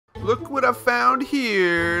Look what I found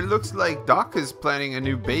here. Looks like Doc is planning a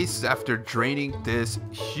new base after draining this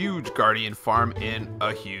huge Guardian farm in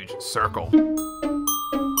a huge circle.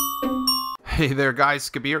 Hey there guys,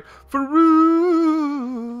 Skippy here for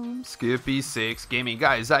Skippy 6 Gaming.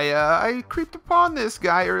 Guys, I creeped upon this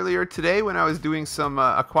guy earlier today when I was doing some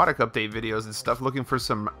aquatic update videos and stuff, looking for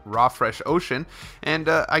some raw fresh ocean, and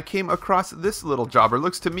I came across this little jobber.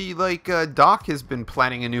 Looks to me like Doc has been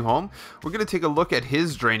planning a new home. We're going to take a look at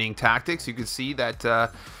his draining tactics. You can see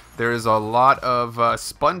that there is a lot of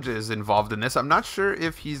sponges involved in this. I'm not sure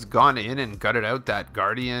if he's gone in and gutted out that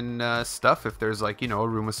Guardian stuff, if there's like, you know, a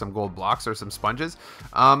room with some gold blocks or some sponges.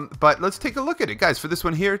 But let's take a look at it. Guys, for this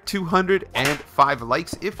one here, 205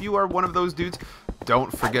 likes. If you are one of those dudes,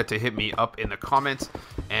 don't forget to hit me up in the comments.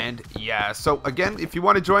 And yeah, so again, if you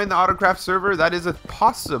want to join the AutoKraft server, that is a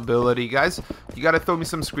possibility, guys. You got to throw me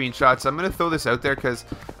some screenshots. I'm going to throw this out there because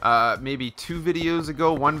maybe 2 videos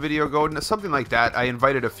ago, 1 video ago, something like that, I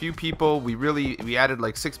invited a few people. We added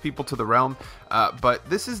like 6 people to the realm. But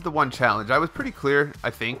this is the one challenge. I was pretty clear,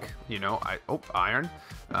 I think, you know, iron.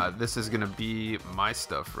 This is going to be my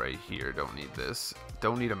stuff right here. Don't need this.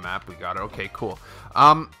 Don't need a map. We got it. Okay, cool.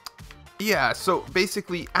 Yeah, so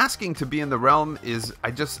basically asking to be in the realm is,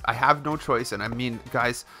 I have no choice. And I mean,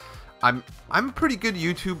 guys, I'm a pretty good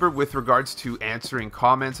YouTuber with regards to answering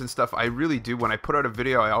comments and stuff. I really do. When I put out a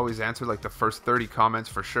video, I always answer like the first 30 comments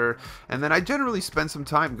for sure. And then I generally spend some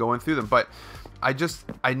time going through them. But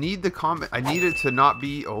I need the comment. I need it to not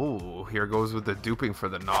be, oh, here goes with the duping for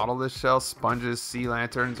the Nautilus shell, sponges, sea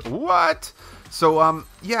lanterns. What? So,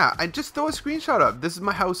 yeah, I just throw a screenshot up. This is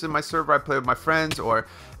my house in my server. I play with my friends. Or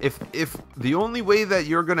if the only way that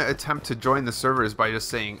you're going to attempt to join the server is by just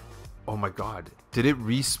saying, oh my God, did it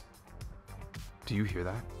respawn? Do you hear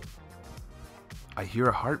that? I hear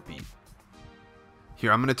a heartbeat.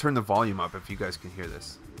 Here, I'm going to turn the volume up if you guys can hear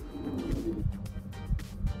this.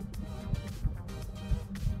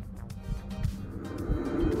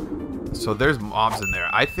 So there's mobs in there.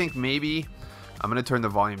 I think maybe I'm going to turn the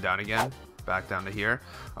volume down again. Back down to here.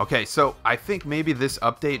 Okay, so I think maybe this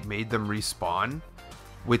update made them respawn,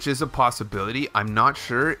 which is a possibility. I'm not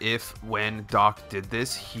sure if when Doc did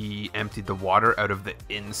this, he emptied the water out of the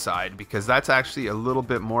inside, because that's actually a little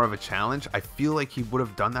bit more of a challenge. I feel like he would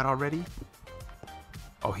have done that already.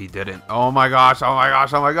 Oh, he didn't. Oh my gosh, oh my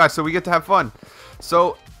gosh, oh my gosh. So we get to have fun.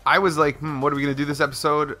 So I was like, what are we going to do this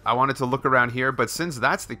episode? I wanted to look around here, but since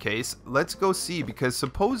that's the case, let's go see, because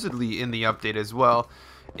supposedly in the update as well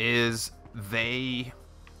is they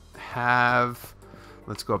have...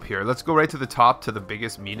 Let's go up here. Let's go right to the top, to the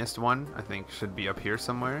biggest, meanest one. I think should be up here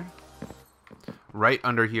somewhere. Right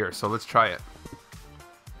under here. So let's try it.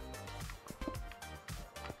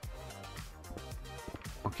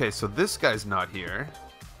 Okay, so this guy's not here.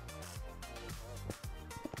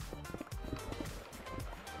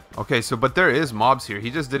 Okay, so but there is mobs here. He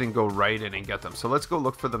just didn't go right in and get them. So let's go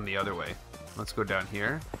look for them the other way. Let's go down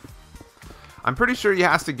here. I'm pretty sure he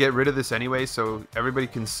has to get rid of this anyway, so everybody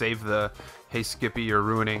can save the, hey Skippy, you're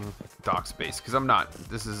ruining Doc space. Because I'm not.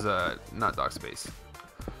 This is not Doc space.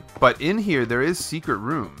 But in here, there is secret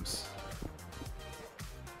rooms.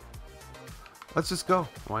 Let's just go.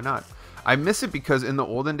 Why not? I miss it because in the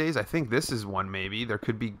olden days, I think this is one maybe. There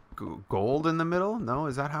could be gold in the middle. No,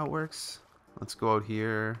 is that how it works? Let's go out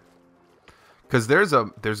here. Because there's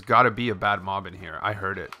got to be a bad mob in here. I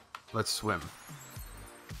heard it. Let's swim.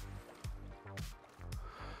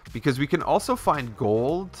 Because we can also find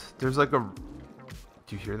gold. There's like a...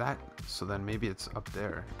 Do you hear that? So then maybe it's up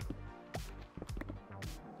there.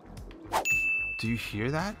 Do you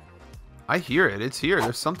hear that? I hear it. It's here.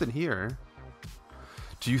 There's something here.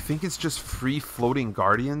 Do you think it's just free floating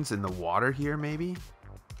guardians in the water here maybe?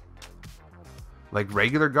 Like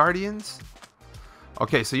regular guardians?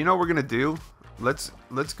 Okay, so you know what we're going to do? Let's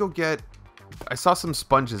go get... I saw some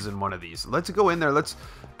sponges in one of these. Let's go in there.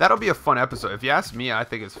 That'll be a fun episode. If you ask me, I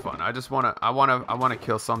think it's fun. I want to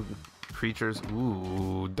kill some creatures.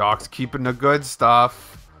 Ooh, Doc's keeping the good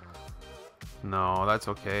stuff. No, that's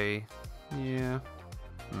okay. Yeah.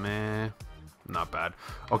 Meh. Not bad.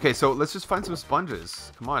 Okay, so let's just find some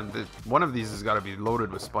sponges. Come on. One of these has got to be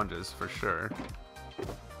loaded with sponges for sure.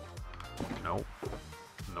 Nope.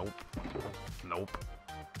 Nope. Nope.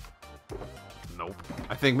 Nope.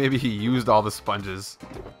 I think maybe he used all the sponges.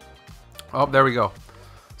 Oh, there we go.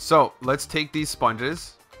 So let's take these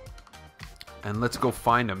sponges and let's go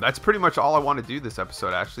find them. That's pretty much all I want to do this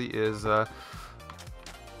episode actually is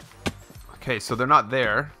okay, so they're not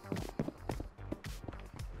there.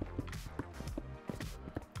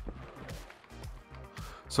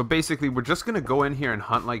 So basically we're just gonna go in here and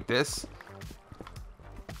hunt like this.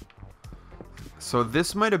 So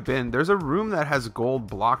this might have been... There's a room that has gold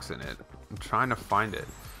blocks in it. I'm trying to find it.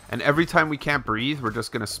 And every time we can't breathe, we're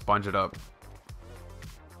just going to sponge it up.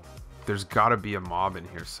 There's got to be a mob in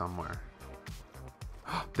here somewhere.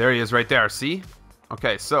 There he is right there. See?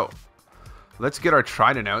 Okay, so let's get our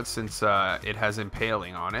trident out since it has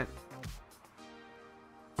impaling on it.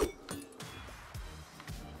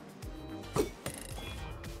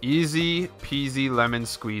 Easy peasy lemon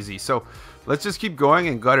squeezy. So let's just keep going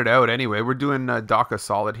and gut it out anyway. We're doing Dock of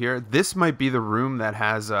Solid here. This might be the room that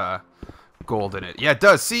has gold in it. Yeah, it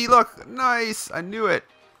does. See, look. Nice. I knew it.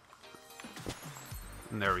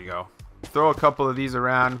 And there we go. Throw a couple of these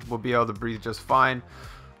around. We'll be able to breathe just fine.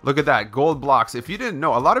 Look at that. Gold blocks. If you didn't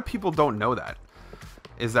know, a lot of people don't know that.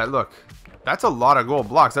 Is that, look, that's a lot of gold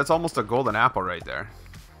blocks. That's almost a golden apple right there.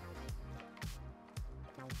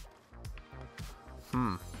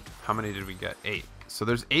 How many did we get? 8. So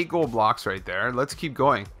there's 8 gold blocks right there. Let's keep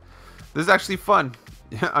going. This is actually fun.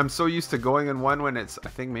 I'm so used to going in one when it's... I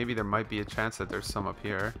think maybe there might be a chance that there's some up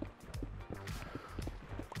here.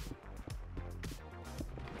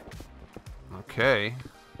 Okay.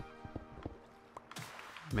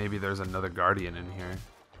 Maybe there's another guardian in here.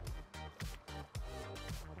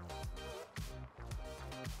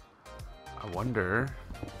 I wonder...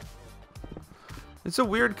 It's a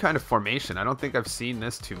weird kind of formation. I don't think I've seen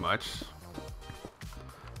this too much.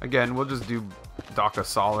 Again, we'll just do Dock of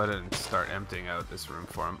Solid and start emptying out this room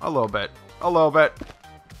for him. A little bit. A little bit.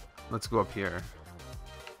 Let's go up here.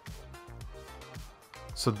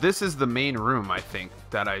 So this is the main room, I think,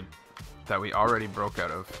 that we already broke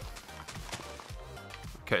out of.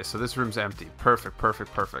 Okay, so this room's empty. Perfect,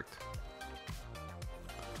 perfect, perfect.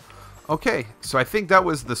 Okay, so I think that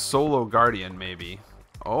was the solo guardian, maybe.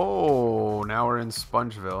 Oh, now we're in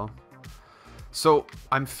Spongeville. So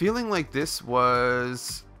I'm feeling like this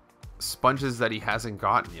was sponges that he hasn't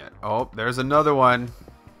gotten yet. Oh, there's another one.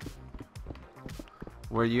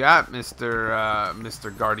 Where you at,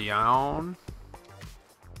 Mr. Guardian?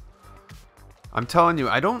 I'm telling you,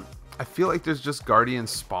 I feel like there's just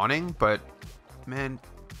guardians spawning, but man.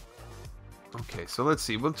 Okay, so let's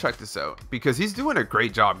see. We'll check this out because he's doing a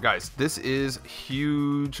great job, guys. This is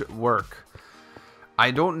huge work. I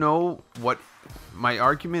don't know what my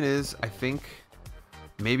argument is. I think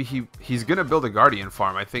maybe he's going to build a guardian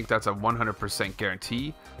farm. I think that's a 100%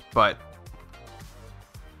 guarantee. But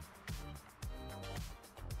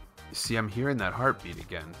see, I'm hearing that heartbeat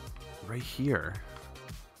again. Right here.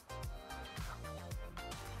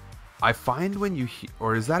 I find when you...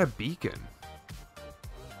 Or is that a beacon?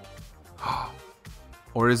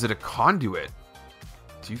 Or is it a conduit?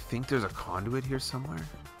 Do you think there's a conduit here somewhere?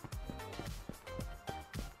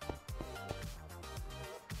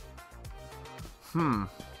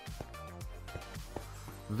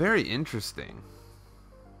 Very interesting.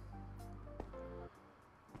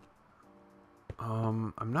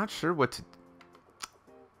 I'm not sure what to...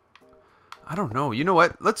 I don't know. You know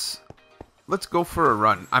what? Let's go for a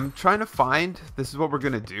run. I'm trying to find... This is what we're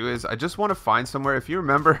going to do is I just want to find somewhere. If you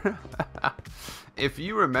remember... if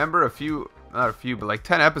you remember not a few, but like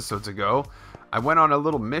 10 episodes ago, I went on a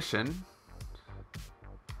little mission.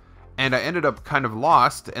 And I ended up kind of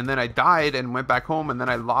lost, and then I died and went back home, and then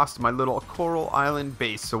I lost my little Coral Island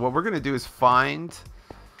base. So what we're going to do is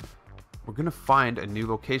we're going to find a new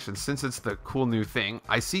location since it's the cool new thing.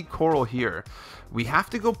 I see coral here. We have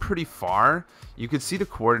to go pretty far. You can see the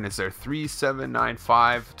coordinates there, 3, 7, 9,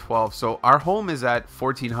 5, 12. So our home is at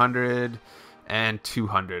 1400 and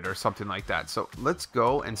 200 or something like that. So let's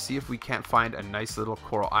go and see if we can't find a nice little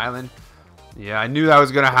coral island. Yeah, I knew that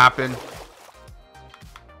was going to happen.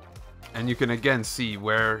 And you can again see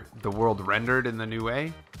where the world rendered in the new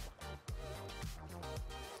way.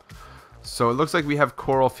 So it looks like we have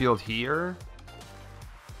coral field here.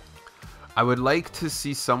 I would like to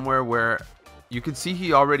see somewhere where you can see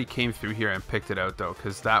he already came through here and picked it out though,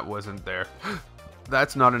 because that wasn't there.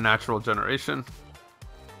 That's not a natural generation.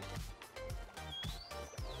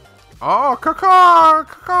 Oh, caca,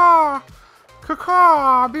 caca,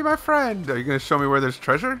 caca, be my friend. Are you going to show me where there's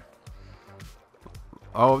treasure?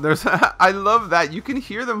 Oh, there's... I love that. You can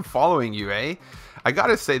hear them following you, eh? I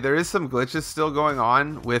gotta say, there is some glitches still going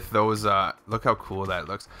on with those... look how cool that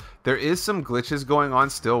looks. There is some glitches going on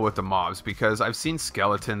still with the mobs, because I've seen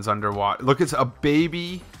skeletons underwater. Look, it's a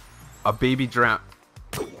baby... A baby drown...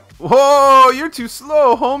 Whoa, you're too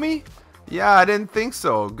slow, homie! Yeah, I didn't think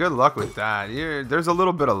so. Good luck with that. There's a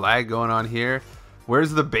little bit of lag going on here.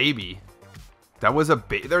 Where's the baby? That was a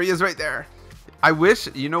baby... There he is right there. I wish,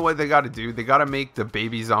 you know what they got to do? They got to make the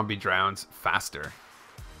baby zombie drowns faster.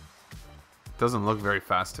 Doesn't look very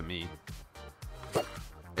fast to me.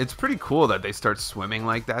 It's pretty cool that they start swimming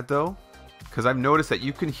like that, though. Because I've noticed that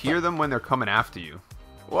you can hear them when they're coming after you.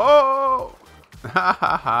 Whoa! Ha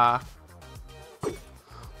ha ha.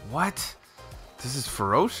 What? This is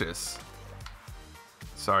ferocious.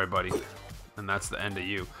 Sorry, buddy. And that's the end of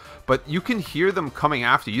you. But you can hear them coming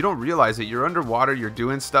after you. You don't realize it. You're underwater, you're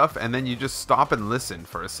doing stuff, and then you just stop and listen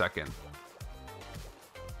for a second.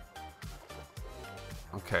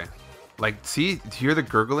 Okay. Like, see? Do you hear the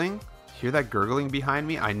gurgling? Hear that gurgling behind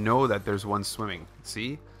me? I know that there's one swimming.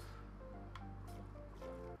 See?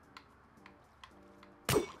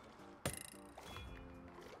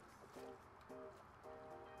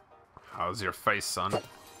 How's your face, son?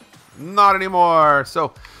 Not anymore.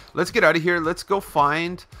 So, let's get out of here. Let's go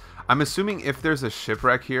find... I'm assuming if there's a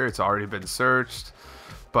shipwreck here, it's already been searched.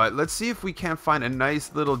 But let's see if we can't find a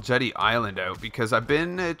nice little jetty island out. Because I've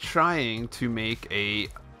been trying to make a...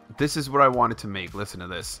 This is what I wanted to make. Listen to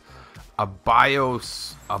this. A bio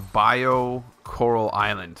coral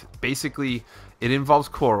island. Basically, it involves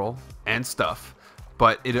coral and stuff.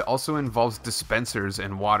 But it also involves dispensers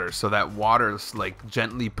and water, so that water like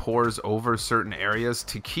gently pours over certain areas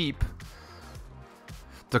to keep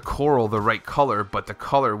the coral the right color, but the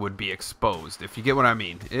color would be exposed, if you get what I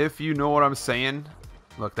mean. If you know what I'm saying.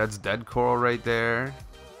 Look, that's dead coral right there.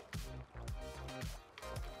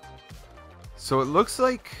 So it looks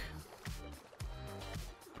like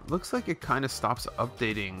it kind of stops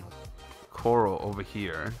updating coral over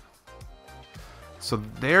here. So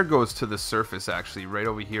there goes to the surface, actually, right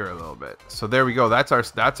over here a little bit. So there we go. That's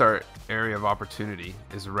our area of opportunity,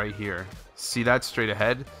 is right here. See that straight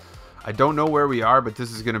ahead? I don't know where we are, but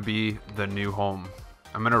this is going to be the new home.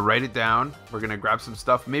 I'm going to write it down. We're going to grab some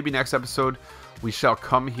stuff. Maybe next episode we shall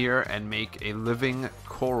come here and make a living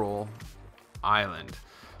coral island.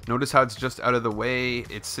 Notice how it's just out of the way.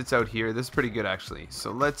 It sits out here. This is pretty good, actually.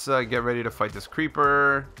 So let's get ready to fight this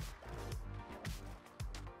creeper.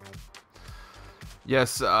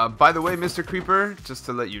 Yes, by the way, Mr. Creeper, just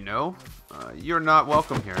to let you know, you're not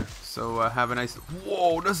welcome here. So have a nice...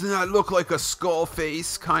 Whoa, doesn't that look like a skull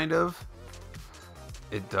face, kind of?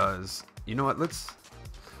 It does. You know what, let's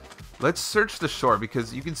search the shore,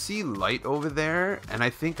 because you can see light over there, and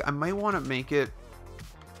I think I might want to make it...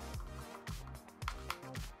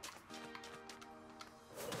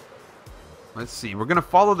 Let's see, we're going to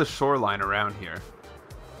follow the shoreline around here.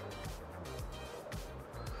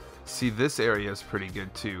 See, this area is pretty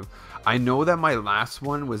good too. I know that my last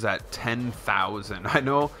one was at 10,000. I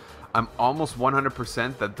know I'm almost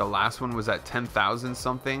 100% that the last one was at 10,000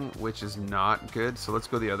 something, which is not good. So let's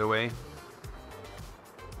go the other way.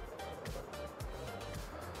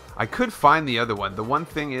 I could find the other one. The one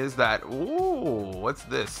thing is that... Ooh, what's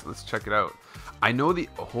this? Let's check it out. I know the...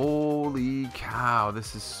 Holy cow,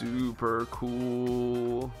 this is super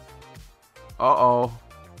cool. Uh-oh.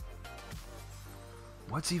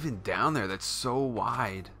 What's even down there that's so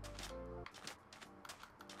wide?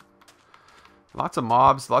 Lots of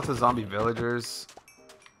mobs, lots of zombie villagers.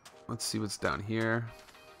 Let's see what's down here.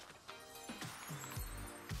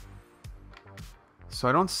 So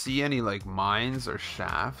I don't see any like mines or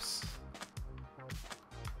shafts.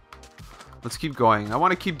 Let's keep going. I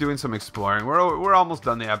want to keep doing some exploring. We're almost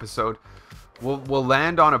done the episode. We'll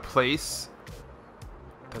land on a place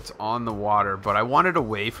that's on the water, but I want it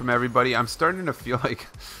away from everybody. I'm starting to feel like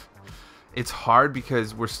it's hard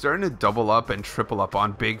because we're starting to double up and triple up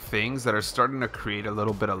on big things that are starting to create a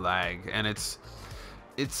little bit of lag, and it's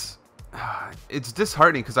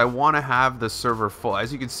disheartening because I want to have the server full.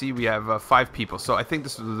 As you can see, we have 5 people, so I think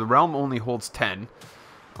the realm only holds 10.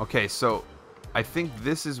 Okay, so I think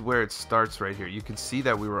this is where it starts right here. You can see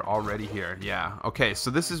that we were already here. Yeah, okay, so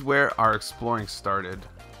this is where our exploring started,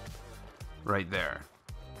 right there.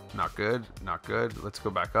 Not good, not good. Let's go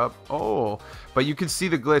back up. Oh, but you can see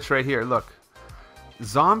the glitch right here. Look,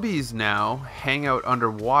 zombies now hang out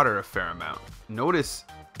underwater a fair amount. Notice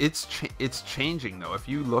it's changing though. If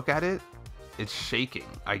you look at it, it's shaking,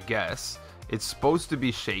 I guess. It's supposed to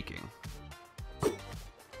be shaking.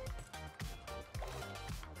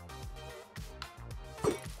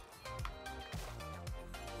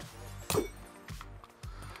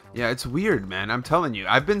 Yeah, it's weird, man. I'm telling you.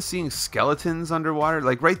 I've been seeing skeletons underwater.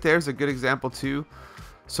 Like, right there's a good example, too.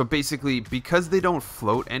 So, basically, because they don't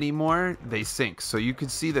float anymore, they sink. So, you can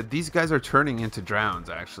see that these guys are turning into drowns,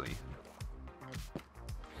 actually.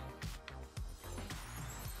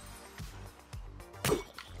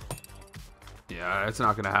 Yeah, it's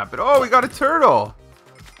not going to happen. Oh, we got a turtle!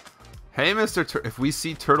 Hey, Mr. Turtle. If we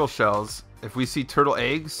see turtle shells, if we see turtle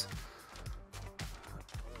eggs...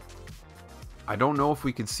 I don't know if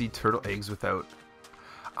we can see turtle eggs without...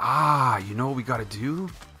 Ah, you know what we gotta do?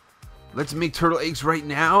 Let's make turtle eggs right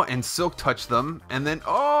now and silk touch them. And then,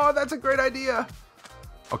 oh, that's a great idea.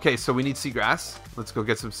 Okay, so we need seagrass. Let's go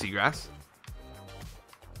get some seagrass.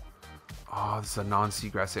 Oh, this is a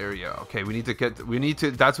non-seagrass area. Okay,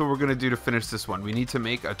 that's what we're going to do to finish this one. We need to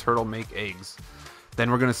make a turtle make eggs.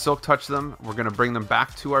 Then we're going to silk touch them. We're going to bring them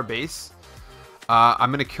back to our base.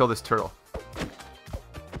 I'm going to kill this turtle.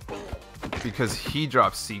 Because he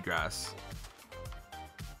drops seagrass.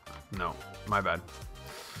 No, my bad.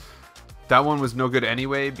 That one was no good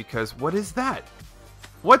anyway because... What is that?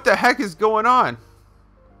 What the heck is going on?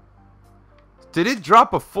 Did it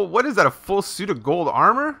drop a full... What is that? A full suit of gold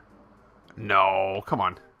armor? No, come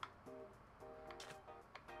on.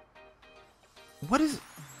 What is...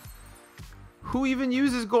 Who even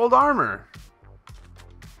uses gold armor?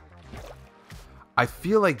 I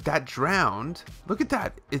feel like that drowned. Look at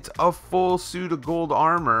that. It's a full suit of gold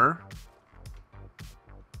armor.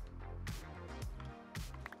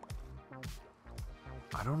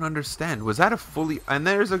 I don't understand. Was that a fully... And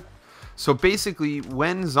there's a... So basically,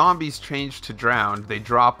 when zombies change to drowned, they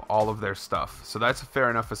drop all of their stuff. So that's a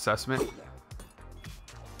fair enough assessment.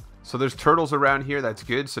 So there's turtles around here. That's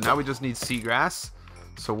good. So now we just need seagrass.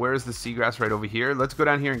 So where's the seagrass? Right over here. Let's go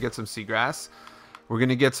down here and get some seagrass. We're going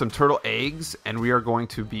to get some turtle eggs, and we are going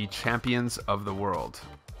to be champions of the world.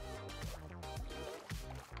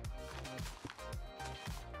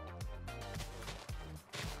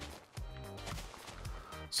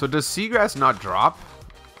 So does seagrass not drop?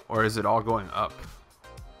 Or is it all going up?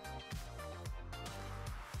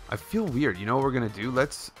 I feel weird. You know what we're gonna do?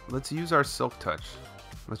 Let's use our silk touch.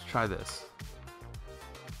 Let's try this.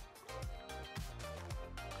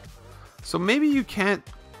 So maybe you can't...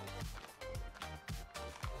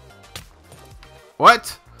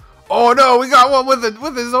 What? Oh no, we got one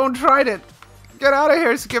with his own trident. Get out of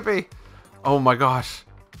here, Skippy. Oh my gosh.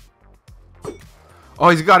 Oh,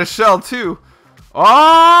 he's got a shell too.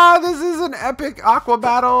 Oh, this is an epic aqua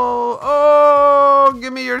battle. Oh,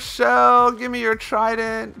 give me your shell. Give me your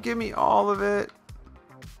trident. Give me all of it.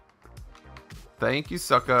 Thank you,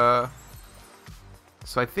 sucker.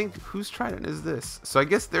 So I think, whose trident is this? So I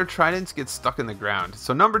guess their tridents get stuck in the ground.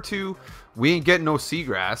 So number 2, we ain't getting no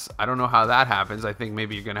seagrass. I don't know how that happens. I think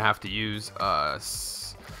maybe you're going to have to use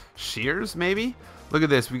shears, maybe? Look at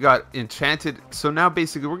this. We got enchanted. So now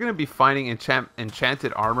basically we're going to be finding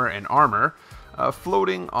enchanted armor and armor.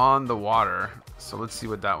 Floating on the water. So let's see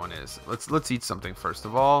what that one is. Let's eat something first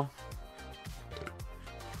of all.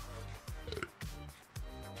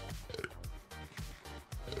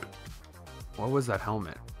 What was that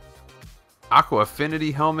helmet? Aqua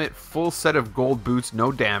Affinity helmet, full set of gold boots,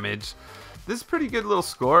 no damage. This is pretty good little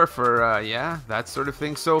score for yeah, that sort of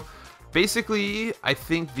thing. So basically, I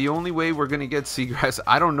think the only way we're gonna get seagrass.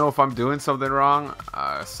 I don't know if I'm doing something wrong.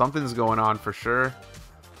 Something's going on for sure.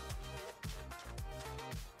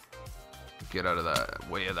 Get out of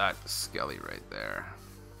the way of that skelly right there.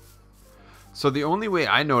 So the only way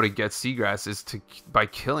I know to get seagrass is by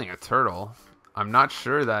killing a turtle. I'm not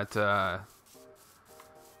sure that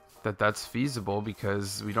that's feasible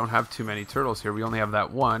because we don't have too many turtles here. We only have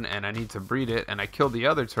that one, and I need to breed it. And I killed the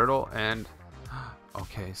other turtle, and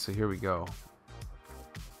okay, so here we go.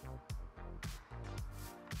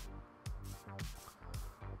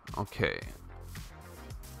 Okay.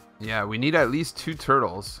 Yeah, we need at least 2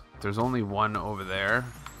 turtles. There's only one over there.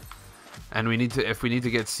 And we need to, if we need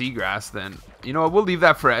to get seagrass, then, you know, we'll leave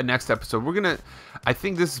that for a next episode. We're gonna, I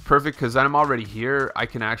think this is perfect because I'm already here. I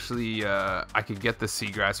can actually, I could get the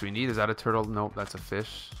seagrass we need. Is that a turtle? Nope, that's a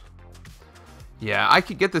fish. Yeah, I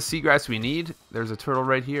could get the seagrass we need. There's a turtle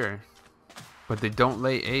right here. But they don't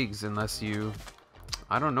lay eggs unless you,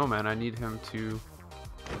 I don't know, man. I need him to.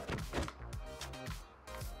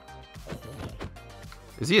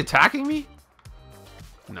 Is he attacking me?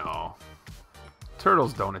 No.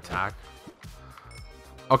 Turtles don't attack.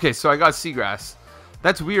 Okay, so I got seagrass.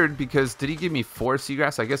 That's weird because did he give me 4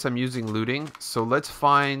 seagrass? I guess I'm using looting. So let's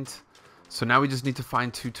find... So now we just need to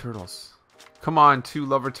find 2 turtles. Come on, 2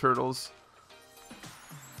 lover turtles.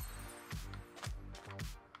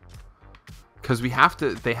 Because we have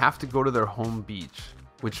to... They have to go to their home beach.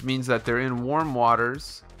 Which means that they're in warm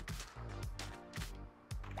waters.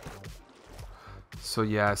 So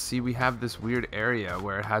yeah, see, we have this weird area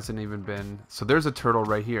where it hasn't even been... So there's a turtle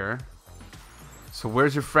right here. So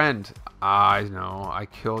where's your friend? I know, I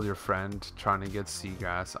killed your friend trying to get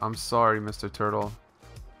seagrass. I'm sorry, Mr. Turtle.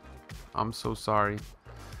 I'm so sorry.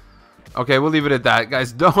 Okay, we'll leave it at that.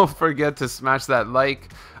 Guys, don't forget to smash that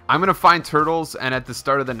like. I'm going to find turtles, and at the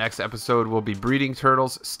start of the next episode, we'll be breeding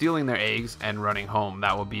turtles, stealing their eggs, and running home.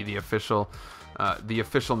 That will be the official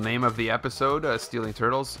name of the episode, Stealing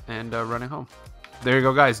Turtles and Running Home. there you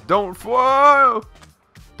go, guys. Whoa!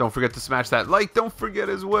 Don't forget to smash that like. Don't forget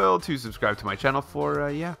as well to subscribe to my channel for,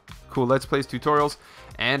 yeah, cool Let's Plays, tutorials,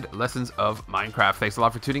 and lessons of Minecraft. Thanks a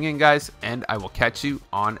lot for tuning in, guys, and I will catch you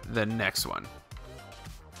on the next one.